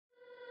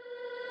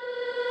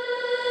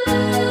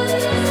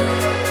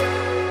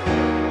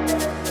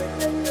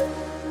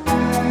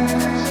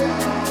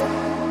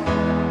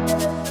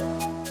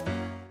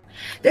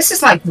This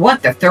is like,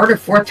 what, the third or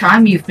fourth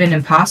time you've been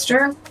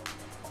imposter?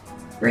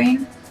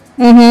 Green?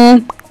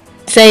 Mm-hmm.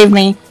 Save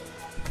me.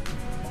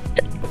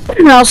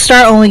 I'll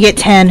start when we get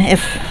 10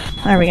 if...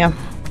 There we go.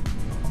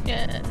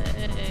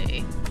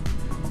 Yay.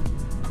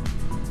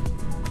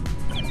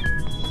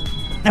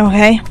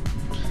 Okay.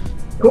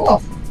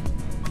 Cool.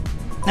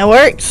 That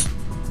works.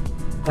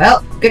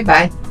 Well,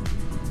 goodbye.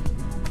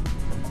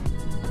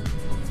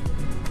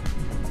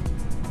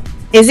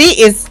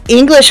 Is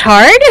English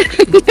hard?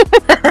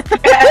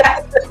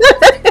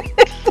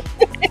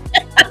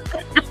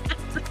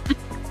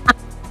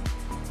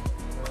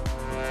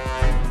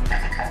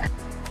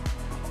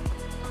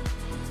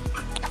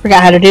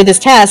 Forgot how to do this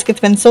task. It's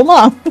been so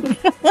long.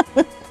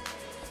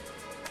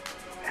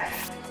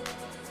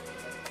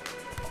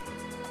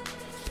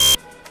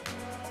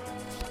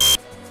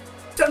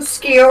 So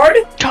scared.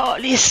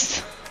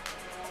 Charlie's.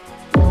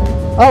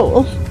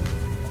 Oh.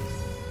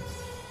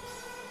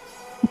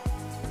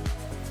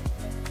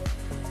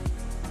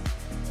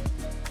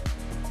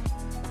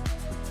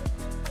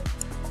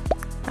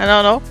 I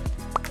don't know.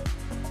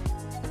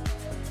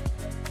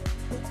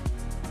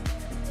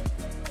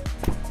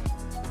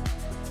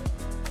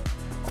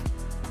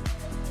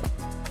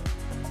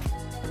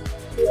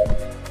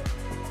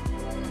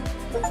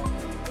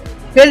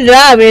 Good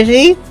job,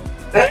 Izzy.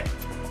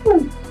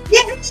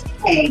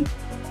 Yay!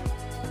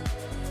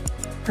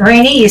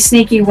 Rainy, you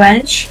sneaky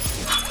wench.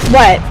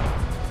 What?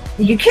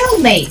 You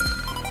killed me.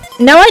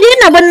 No, I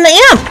didn't. I wasn't the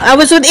imp. I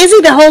was with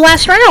Izzy the whole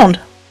last round.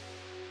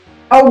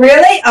 Oh,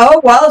 really? Oh,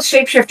 well,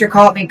 Shapeshifter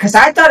called me, because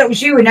I thought it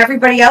was you, and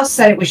everybody else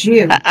said it was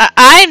you.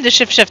 I'm the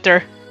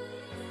shifter.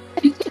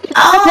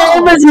 Oh!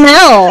 It was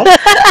Mel.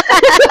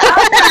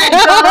 Oh my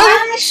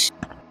gosh!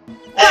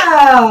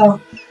 Oh!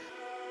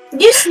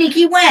 You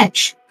sneaky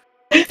wench.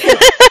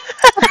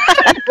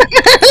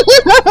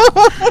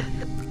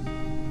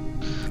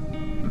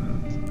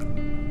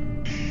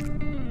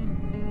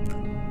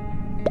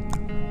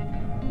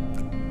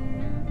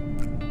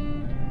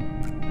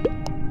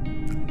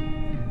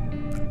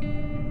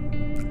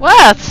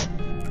 What?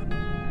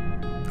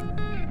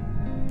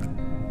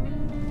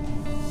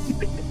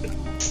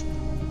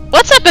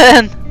 What's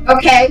happened?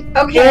 Okay,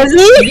 okay.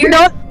 Izzy? You're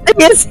Don't...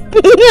 Izzy.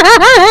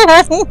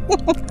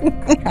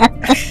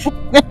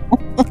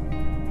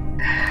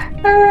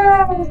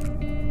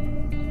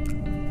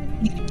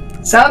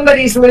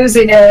 Somebody's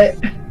losing it.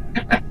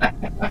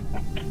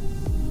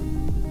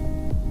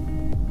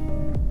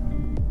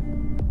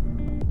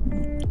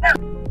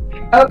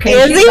 Okay,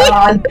 Izzy? she's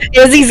gone.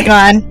 Izzy's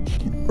gone.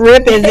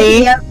 Rip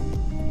Izzy. Yep.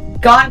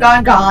 Gone,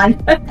 gone, gone.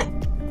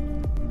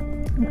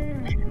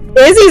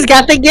 Izzy's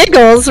got the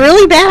giggles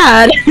really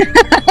bad.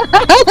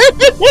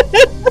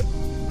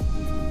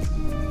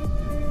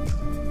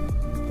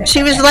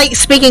 She was like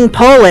speaking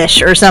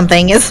Polish or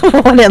something, is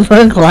what it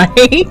looked like.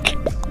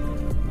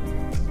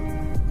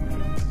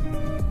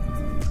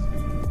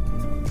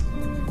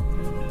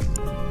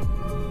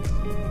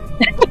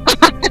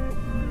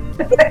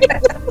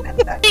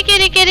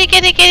 Kitty, kitty,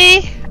 kitty,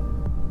 kitty.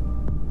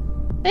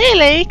 Hey,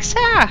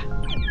 Alexa.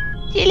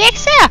 Hey,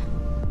 Alexa.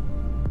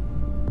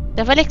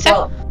 Have Alexa.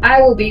 Well,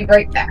 I will be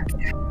right back.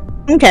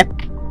 Okay.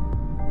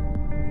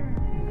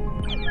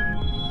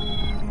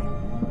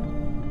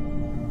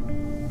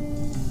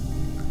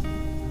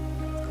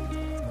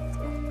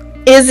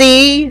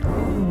 Izzy.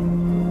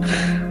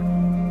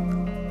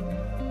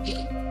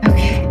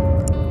 Okay.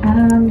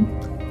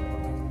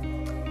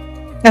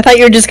 I thought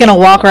you were just gonna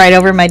walk right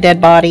over my dead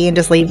body and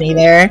just leave me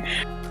there.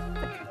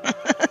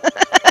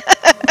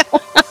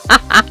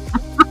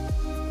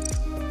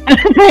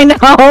 I know.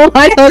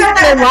 I was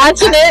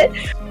watching it.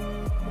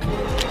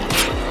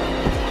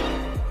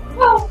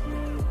 Oh.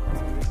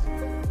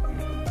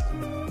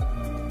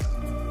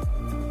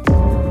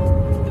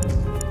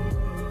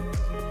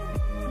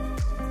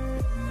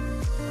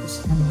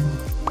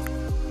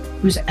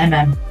 Who's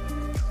MM?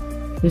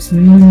 Who's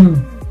Moo?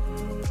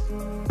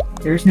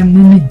 There's no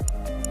Moo.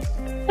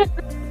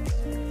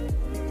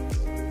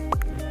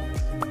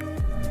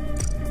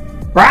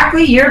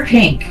 Broccoli, you're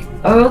pink.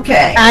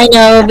 Okay. I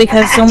know,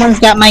 because someone's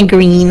got my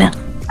green.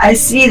 I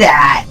see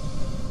that.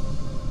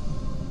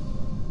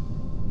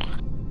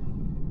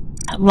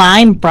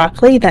 Lime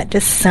broccoli? That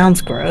just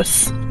sounds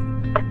gross.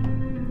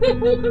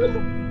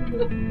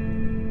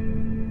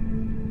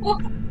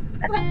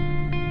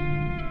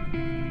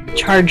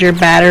 Charge your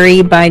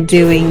battery by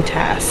doing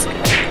task.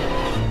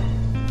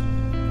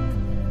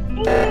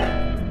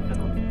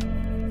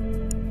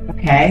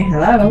 Okay,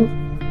 hello.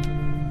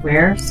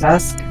 Where?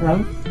 Sus?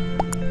 Hello?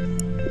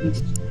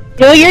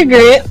 Fill your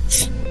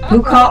grits.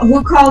 Who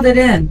called it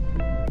in?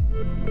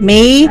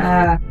 Me?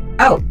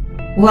 Oh.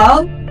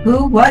 Well,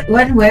 who, what,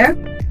 when, where?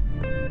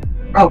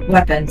 Oh,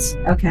 weapons.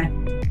 Okay.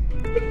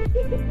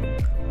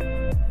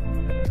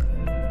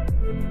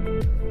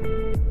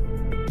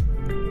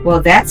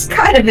 Well, that's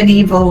kind of an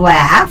evil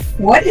laugh.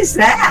 What is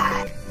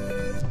that?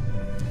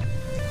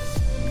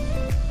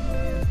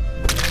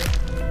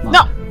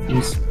 No.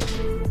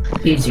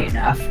 Easy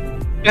enough.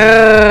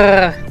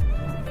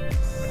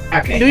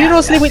 Okay. Do you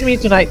not sleep with me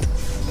tonight?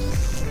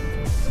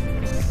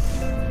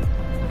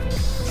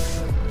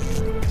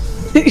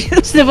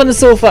 sleep on the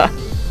sofa.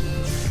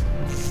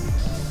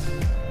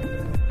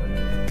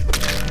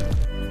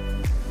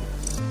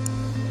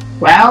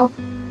 Well,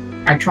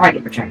 I tried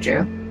to protect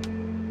you.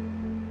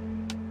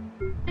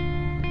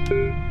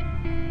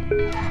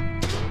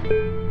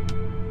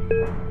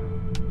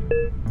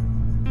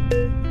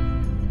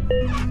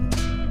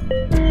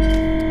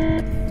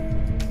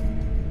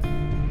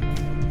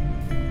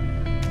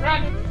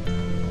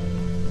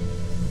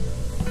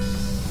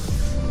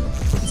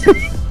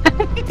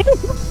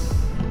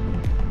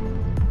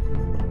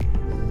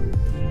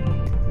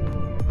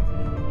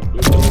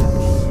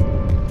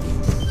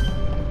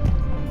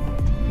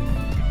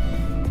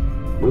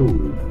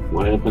 Ooh,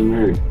 what happened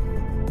there?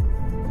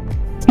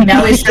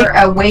 Now, is there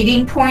a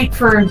waiting point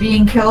for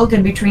being killed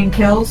in between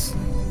kills?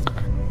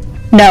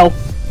 No.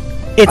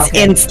 It's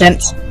Okay.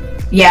 instant.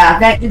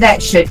 Yeah,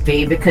 that should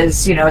be,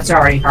 because, you know, it's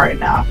already hard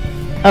enough.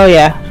 Oh,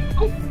 yeah.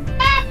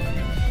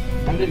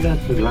 How did that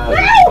survive?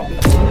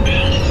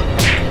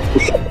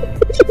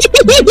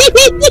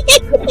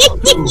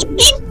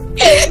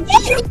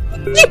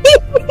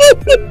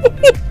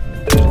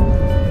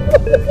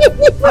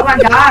 Oh my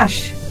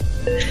gosh.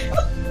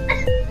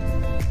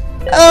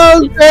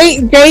 Oh,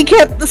 Gray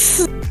kept the...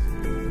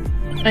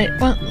 I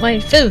want my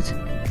food.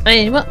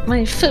 I want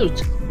my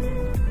food.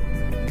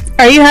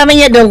 Are you having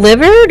it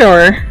delivered,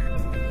 or...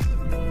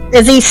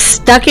 Is he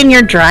stuck in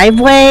your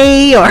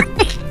driveway, or...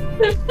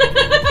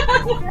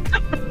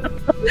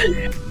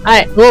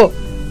 Alright, go.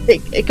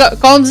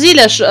 Conduis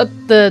la shop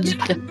du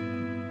prêt.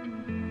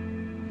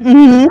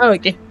 Mhm. Ah,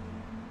 ok.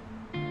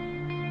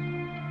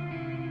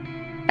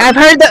 I've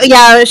heard that,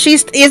 yeah,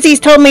 Izzy's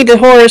told me the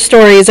horror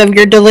stories of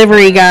your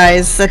delivery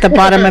guys at the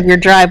bottom of your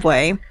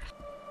driveway.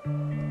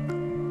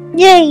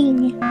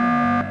 Yay!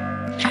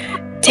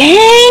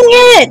 Dang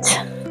it!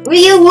 Will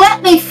you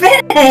let me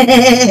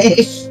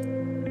finish?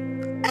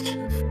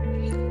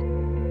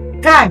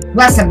 God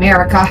bless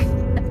America.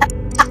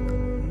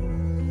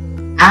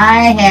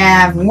 I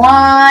have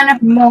one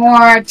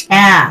more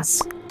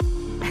task.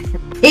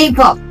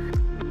 People.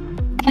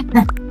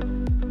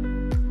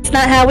 It's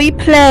not how we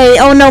play.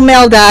 Oh no,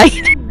 Mel died.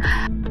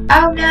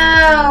 Oh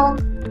no.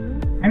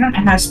 I don't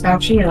know how to spell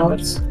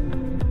shields.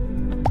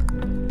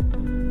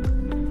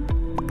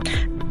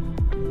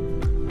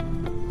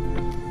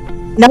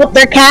 Nope,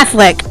 they're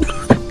Catholic.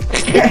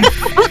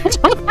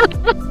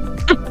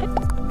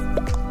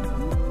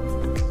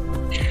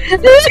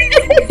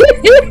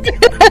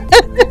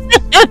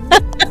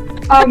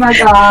 Oh my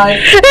god.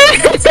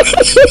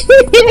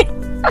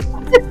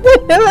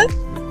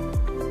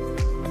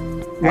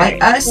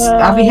 Like us?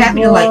 I'll be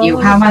happy to let you.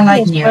 How am I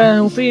liking you?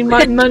 On fait me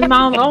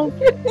demande. Oh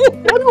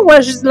non, moi,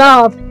 je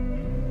love.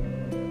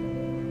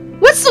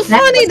 What's so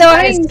funny, though?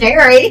 That is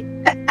scary.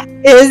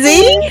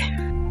 Izzy?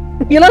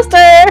 You lost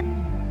her.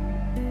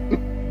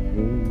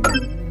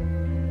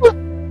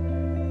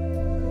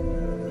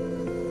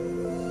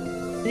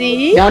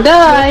 See? Don't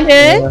die.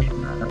 Okay.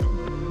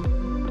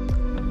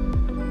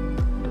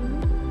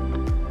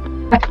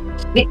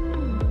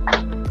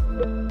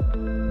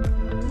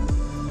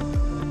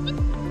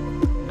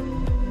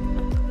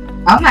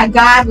 Oh my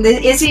god,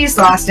 Izzy's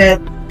lost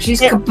it.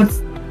 She's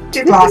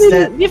lost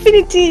it.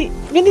 Infinity.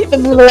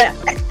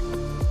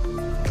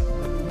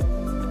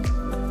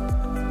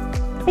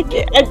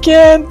 I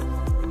can't.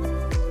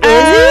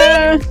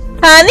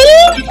 Honey?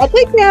 I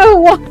think I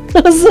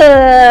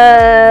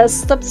was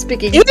stop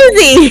speaking.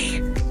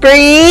 Izzy!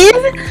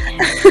 Breathe!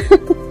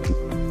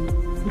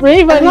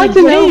 Brave, I'd like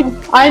to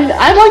know.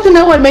 I'd like to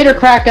know what made her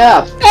crack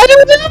up. I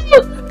don't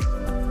know!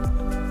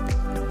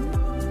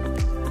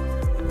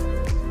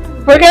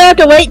 We're gonna have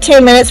to wait 2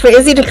 minutes for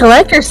Izzy to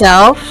collect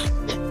herself.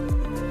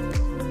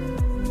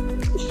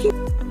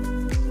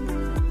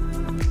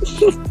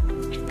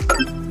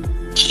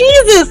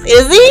 Jesus,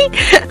 Izzy!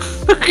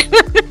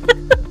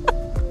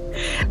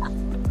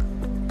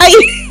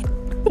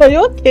 Are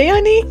you okay,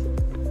 honey?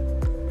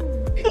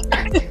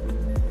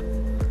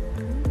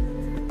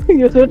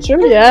 You're not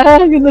sure?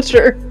 Yeah, you're not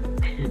sure.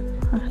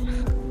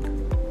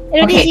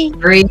 Okay,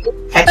 breathe.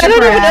 Catch I your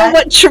don't even know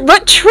breath.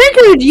 what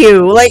triggered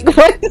you. Like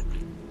what?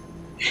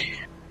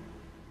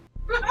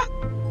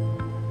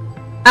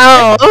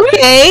 Oh,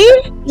 okay.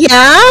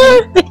 Yeah.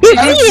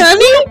 Izzy,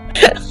 honey.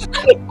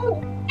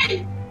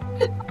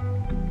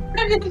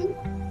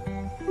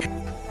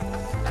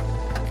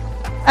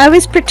 I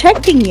was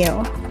protecting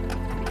you.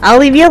 I'll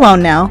leave you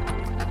alone now.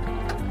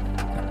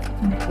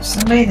 There's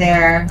somebody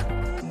there.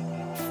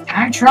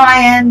 I'm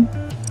trying.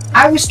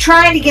 I was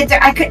trying to get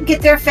there. I couldn't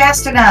get there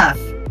fast enough.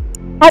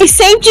 I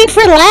saved you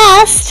for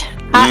last.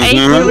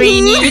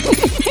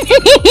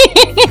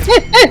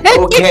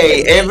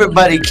 Okay,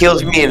 everybody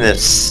kills me in the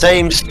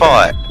same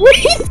spot.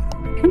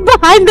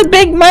 Behind the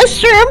big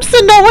mushroom so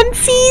no one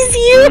sees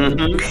you.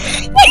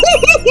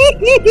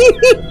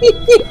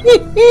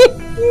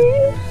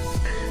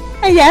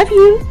 I love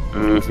you.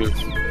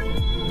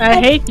 I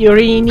hate you,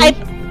 Rini.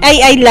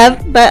 I love,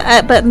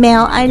 but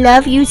Mel, I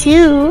love you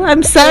too.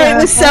 I'm sorry, it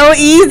was so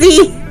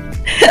easy.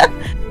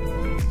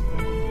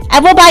 I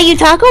will buy you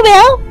Taco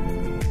Bell.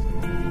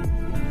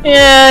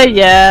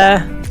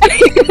 Yeah.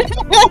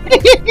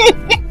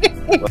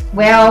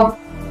 Well,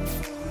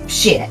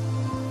 shit.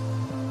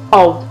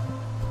 Oh,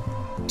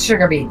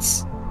 Sugar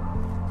beets.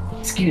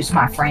 Excuse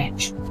my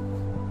French.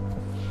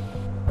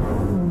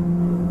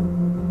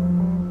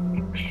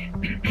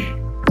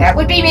 That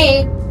would be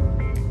me.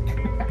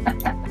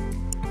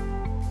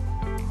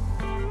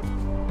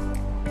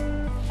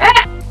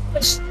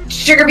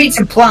 Sugar beets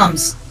and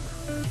plums.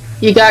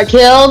 you got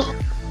killed?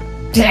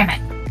 Damn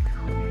it.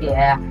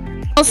 Yeah.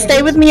 I'll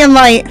stay with me in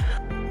light.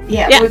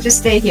 Yeah, Yeah. we'll just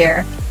stay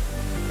here.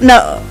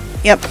 No.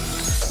 Yep.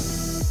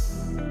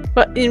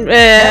 But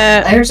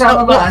There's all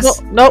of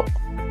us. Nope.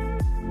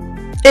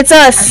 It's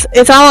us.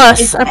 It's all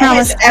us. I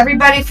promise. Has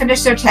everybody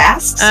finished their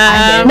tasks?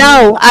 I did.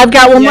 No, I've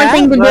got one more Yeah,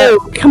 thing to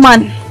but- do. Come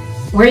on.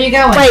 Where are you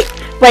going?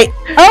 Wait.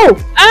 Oh!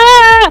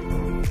 Ah!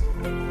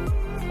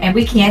 And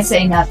we can't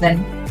say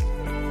nothing.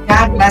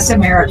 God bless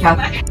America.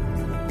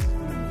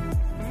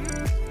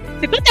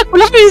 C'est quoi ta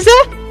couleur, Lisa?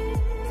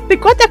 C'est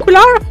quoi ta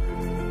couleur?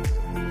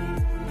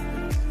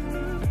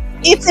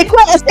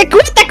 C'est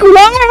quoi ta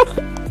couleur?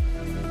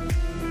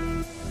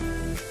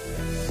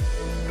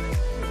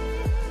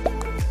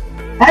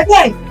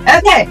 Okay.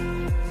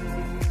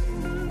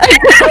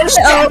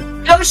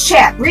 Ghost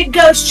chat. Read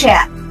ghost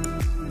chat.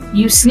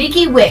 You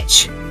sneaky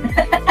witch.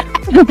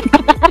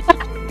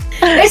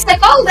 It's like,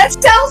 oh, let's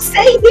all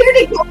stay here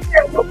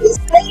together. We'll be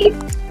safe.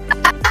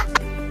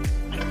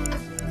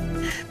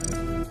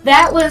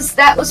 That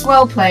was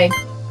well played.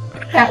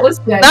 That was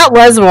good. That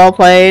was well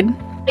played.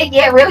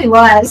 Yeah, it really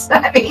was.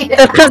 I mean,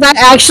 Because I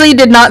actually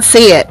did not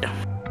see it.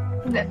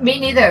 me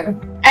neither.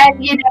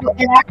 And you know,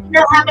 and I don't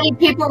know how many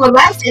people were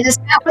left, and it's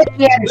not like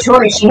she had a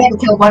choice. She had to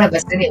kill one of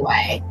us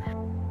anyway.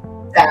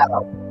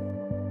 So.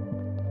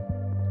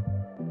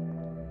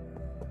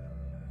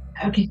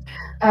 Okay.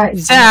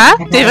 Isa,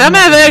 t'es vraiment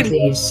aveugle.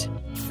 Please.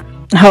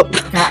 Oh.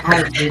 Not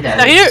how to do those.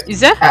 Sérieux,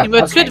 Isa? Oh, Il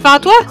m'a tué okay. devant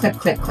toi? Click.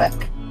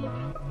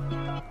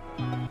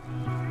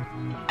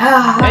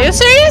 Are you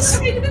serious?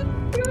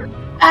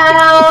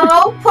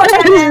 Oh, poor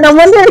No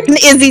wonder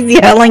Izzy's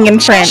yelling in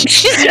French.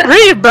 She's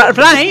really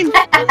blind.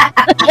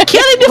 I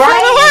can't in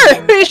front of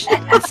her. She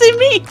can't see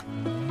me.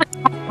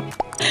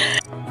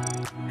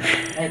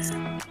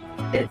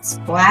 It's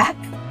black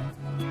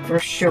for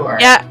sure.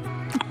 Yeah.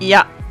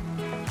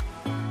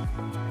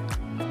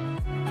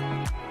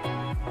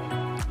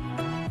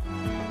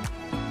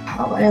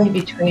 Probably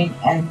between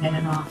admin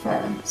and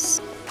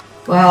office.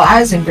 Well, I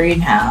was in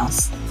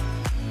greenhouse.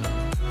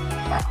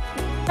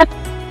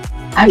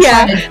 I'm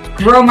Yeah. trying to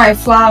grow my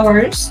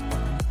flowers.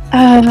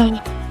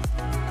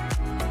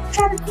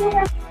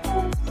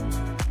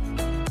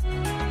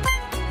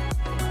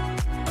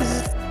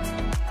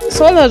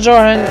 Sois là,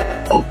 Jordan.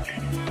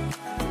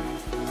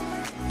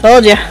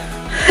 Told ya.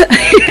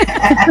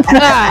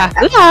 Ah,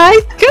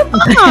 like, come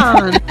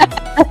on.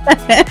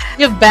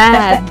 You're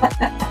bad.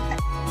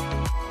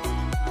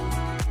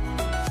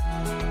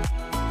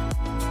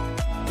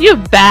 You're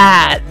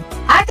bad.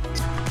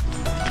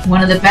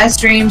 One of the best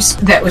dreams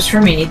that was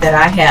for me that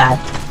I had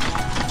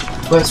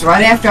was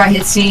right after I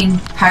had seen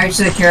Pirates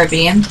of the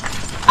Caribbean.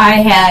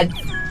 I had,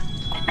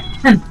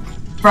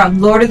 from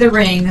Lord of the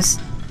Rings,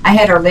 I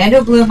had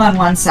Orlando Bloom on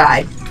one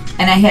side,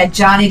 and I had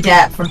Johnny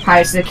Depp from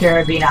Pirates of the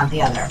Caribbean on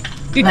the other.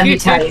 Let me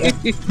tell you,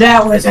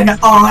 that was an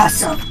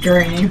awesome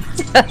dream.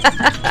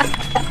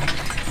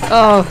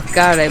 Oh,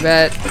 God, I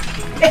bet.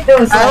 It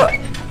was like,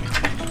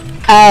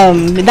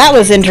 That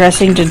was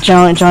interesting to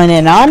join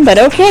in on, but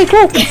okay,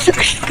 cool.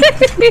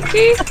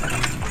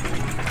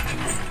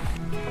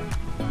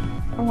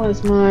 What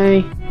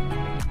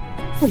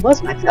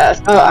was my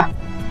test?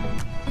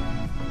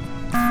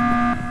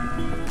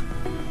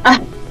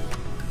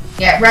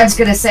 yeah, Red's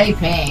gonna say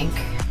pink.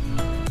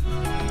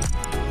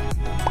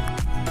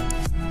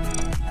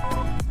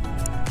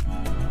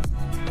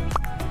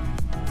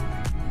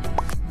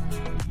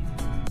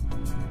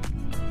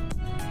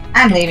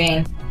 I'm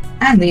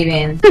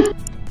leaving.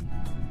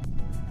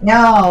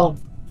 No.